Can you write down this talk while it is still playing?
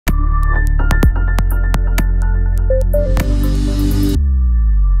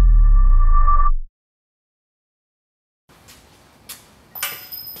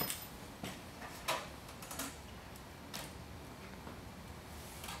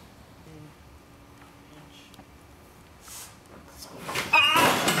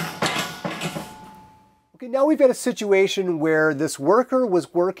Now we've got a situation where this worker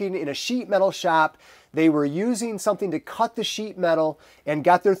was working in a sheet metal shop. They were using something to cut the sheet metal and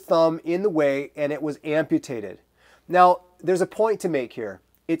got their thumb in the way, and it was amputated. Now, there's a point to make here.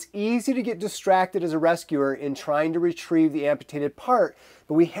 It's easy to get distracted as a rescuer in trying to retrieve the amputated part,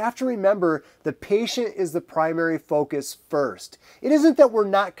 but we have to remember the patient is the primary focus first. It isn't that we're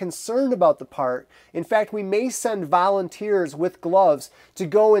not concerned about the part. In fact, we may send volunteers with gloves to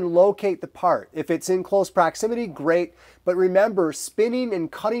go and locate the part. If it's in close proximity, great. But remember, spinning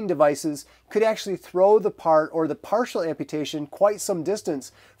and cutting devices could actually throw the part or the partial amputation quite some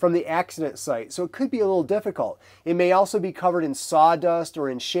distance from the accident site, so it could be a little difficult. It may also be covered in sawdust or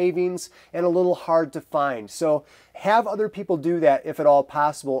in shavings and a little hard to find. So have other people do that if at all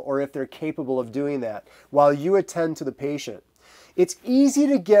possible, or if they're capable of doing that while you attend to the patient. It's easy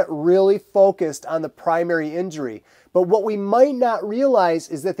to get really focused on the primary injury, but what we might not realize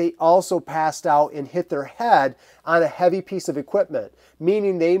is that they also passed out and hit their head on a heavy piece of equipment,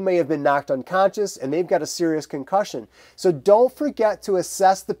 meaning they may have been knocked unconscious and they've got a serious concussion. So don't forget to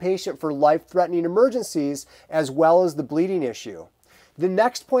assess the patient for life-threatening emergencies as well as the bleeding issue. The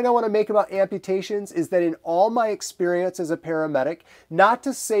next point I want to make about amputations is that in all my experience as a paramedic, not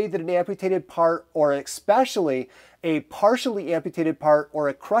to say that an amputated part, or especially a partially amputated part or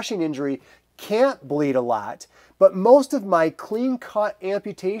a crushing injury, can't bleed a lot, but most of my clean-cut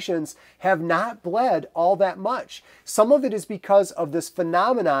amputations have not bled all that much. Some of it is because of this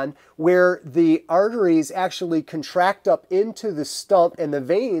phenomenon where the arteries actually contract up into the stump and the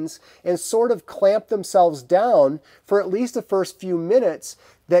veins and sort of clamp themselves down for at least the first few minutes.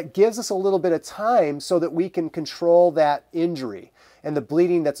 That gives us a little bit of time so that we can control that injury and the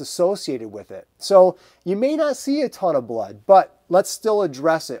bleeding that's associated with it. So you may not see a ton of blood, but let's still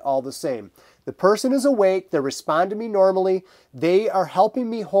address it all the same. The person is awake, they respond to me normally, they are helping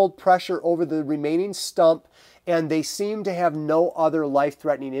me hold pressure over the remaining stump, and they seem to have no other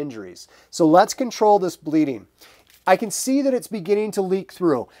life-threatening injuries. So let's control this bleeding. I can see that it's beginning to leak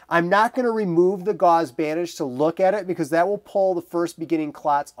through. I'm not going to remove the gauze bandage to look at it because that will pull the first beginning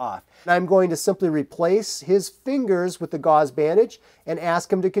clots off. I'm going to simply replace his fingers with the gauze bandage and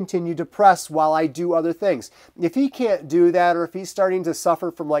ask him to continue to press while I do other things. If he can't do that, or if he's starting to suffer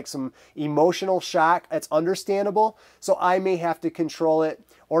from like some emotional shock, that's understandable. So I may have to control it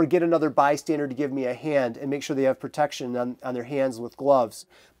or get another bystander to give me a hand and make sure they have protection on their hands with gloves.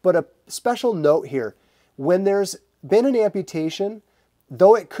 But a special note here, when there's been an amputation,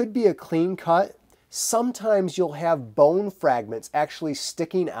 though it could be a clean cut, sometimes you'll have bone fragments actually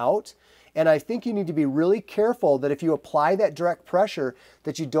sticking out. And I think you need to be really careful that if you apply that direct pressure,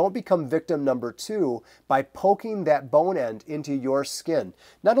 that you don't become victim number 2 by poking that bone end into your skin.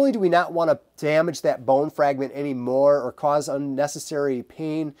 Not only do we not want to damage that bone fragment anymore or cause unnecessary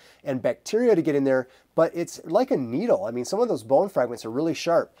pain and bacteria to get in there, but it's like a needle. I mean, some of those bone fragments are really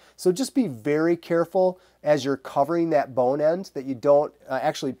sharp. So just be very careful as you're covering that bone end that you don't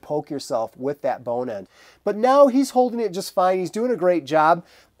actually poke yourself with that bone end. But now he's holding it just fine. He's doing a great job,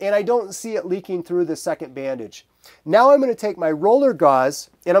 and I don't see it leaking through the second bandage. Now I'm going to take my roller gauze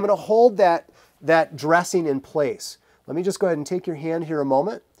and I'm going to hold that dressing in place. Let me just go ahead and take your hand here a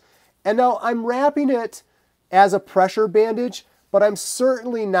moment. And now I'm wrapping it as a pressure bandage, but I'm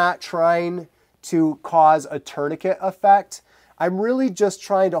certainly not trying to cause a tourniquet effect. I'm really just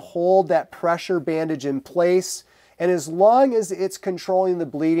trying to hold that pressure bandage in place, and as long as it's controlling the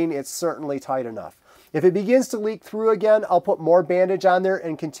bleeding, it's certainly tight enough. If it begins to leak through again, I'll put more bandage on there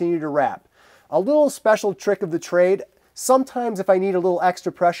and continue to wrap. A little special trick of the trade, sometimes if I need a little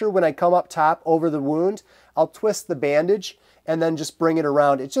extra pressure when I come up top over the wound, I'll twist the bandage and then just bring it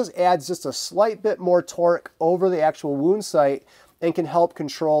around. It just adds just a slight bit more torque over the actual wound site and can help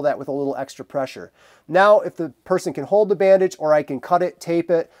control that with a little extra pressure. Now, if the person can hold the bandage, or I can cut it, tape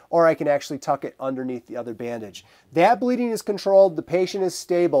it, or I can actually tuck it underneath the other bandage. That bleeding is controlled, the patient is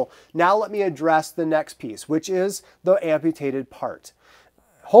stable. Now let me address the next piece, which is the amputated part.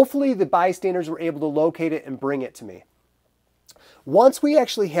 Hopefully the bystanders were able to locate it and bring it to me. Once we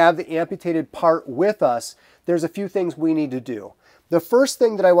actually have the amputated part with us, there's a few things we need to do. The first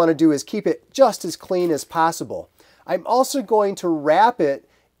thing that I want to do is keep it just as clean as possible. I'm also going to wrap it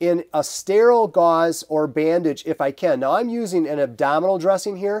in a sterile gauze or bandage if I can. Now I'm using an abdominal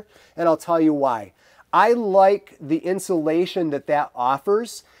dressing here, and I'll tell you why. I like the insulation that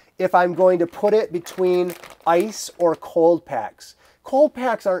offers if I'm going to put it between ice or cold packs. Cold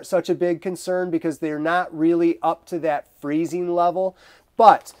packs aren't such a big concern because they're not really up to that freezing level,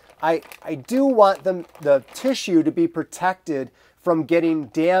 but I do want the tissue to be protected from getting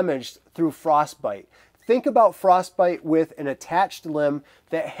damaged through frostbite. Think about frostbite with an attached limb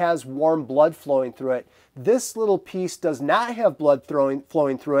that has warm blood flowing through it. This little piece does not have blood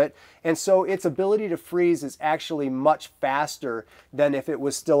flowing through it, and so its ability to freeze is actually much faster than if it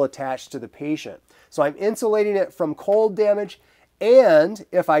was still attached to the patient. So I'm insulating it from cold damage, and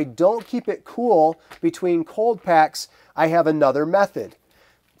if I don't keep it cool between cold packs, I have another method.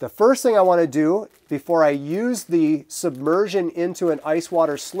 The first thing I want to do before I use the submersion into an ice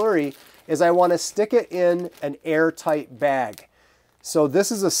water slurry is I want to stick it in an airtight bag. So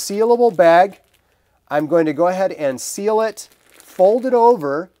this is a sealable bag. I'm going to go ahead and seal it, fold it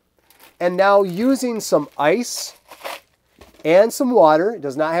over, and now using some ice and some water, it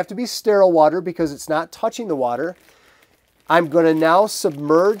does not have to be sterile water because it's not touching the water, I'm going to now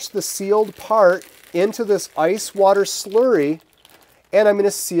submerge the sealed part into this ice water slurry, and I'm going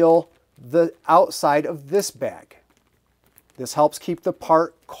to seal the outside of this bag. This helps keep the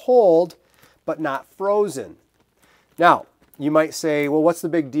part cold but not frozen. Now, you might say, well, what's the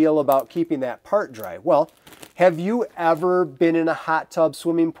big deal about keeping that part dry? Well, have you ever been in a hot tub,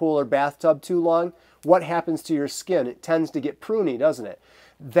 swimming pool, or bathtub too long? What happens to your skin? It tends to get pruny, doesn't it?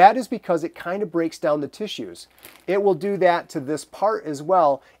 That is because it kind of breaks down the tissues. It will do that to this part as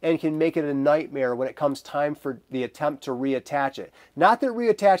well and can make it a nightmare when it comes time for the attempt to reattach it. Not that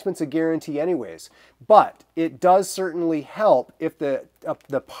reattachment's a guarantee anyways, but it does certainly help if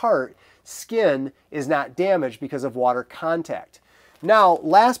the part skin is not damaged because of water contact. Now,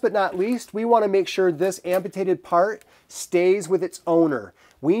 last but not least, we want to make sure this amputated part stays with its owner.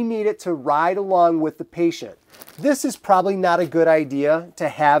 We need it to ride along with the patient. This is probably not a good idea to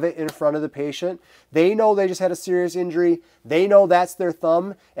have it in front of the patient. They know they just had a serious injury. They know that's their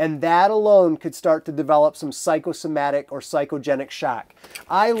thumb, and that alone could start to develop some psychosomatic or psychogenic shock.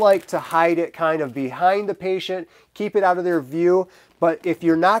 I like to hide it kind of behind the patient, keep it out of their view, but if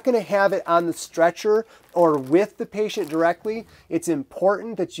you're not going to have it on the stretcher or with the patient directly, it's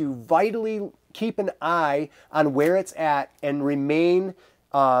important that you vitally keep an eye on where it's at and remain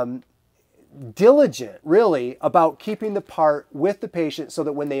diligent, really, about keeping the part with the patient so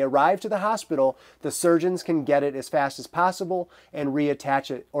that when they arrive to the hospital, the surgeons can get it as fast as possible and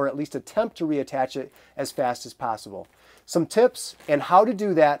reattach it, or at least attempt to reattach it as fast as possible. Some tips and how to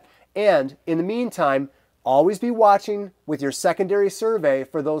do that, and in the meantime, always be watching with your secondary survey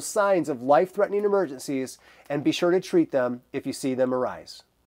for those signs of life-threatening emergencies, and be sure to treat them if you see them arise.